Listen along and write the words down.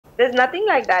There's nothing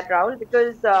like that, Rahul,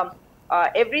 because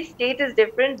every state is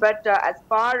different. But as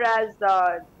far as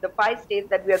the five states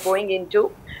that we are going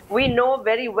into, we know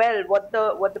very well what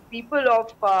the people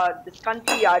of this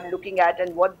country are looking at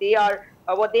and what they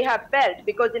have felt.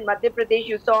 Because in Madhya Pradesh,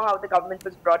 you saw how the government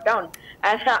was brought down,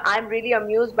 and I'm really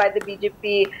amused by the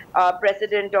BJP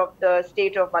president of the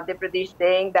state of Madhya Pradesh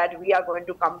saying that we are going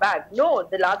to come back. No,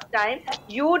 the last time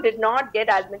you did not get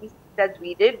as many seats as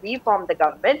we did. We formed the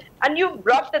government, and you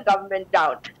brought the government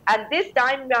down. And this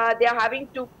time they are having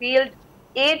to field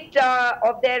eight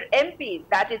of their MPs.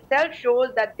 That itself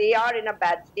shows that they are in a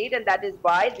bad state, and that is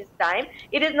why this time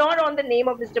it is not on the name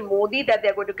of Mr. Modi that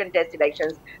they're going to contest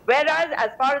elections. Whereas,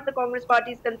 as far as the Congress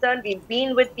party is concerned, we've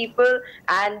been with people,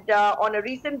 and on a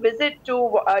recent visit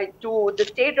to the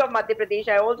state of Madhya Pradesh,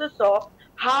 I also saw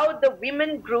how the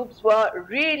women groups were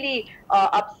really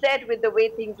upset with the way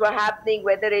things were happening,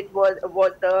 whether it was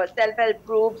the self-help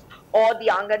groups or the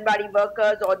Anganwadi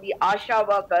workers or the Asha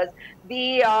workers.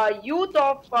 The youth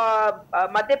of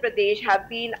Madhya Pradesh have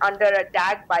been under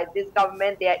attack by this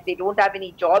government. They don't have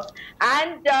any jobs.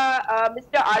 And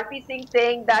Mr. R.P. Singh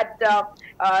saying that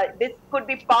this could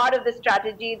be part of the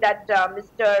strategy that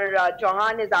Mr.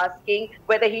 Chauhan is asking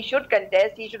whether he should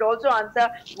contest. He should also answer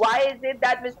why is it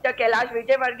that Mr. Kailash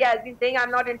Vijayvargeeya has been saying,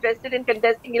 I'm not interested in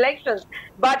contesting elections.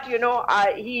 But,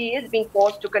 he is being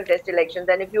forced to contest elections.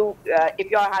 And if you're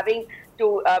having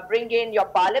to bring in your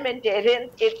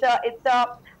parliamentarians,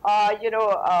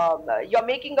 you're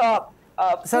making a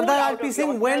fool Sardar out R.P. of Singh,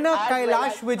 yourself when as well Kailash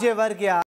as Vijayvargeeya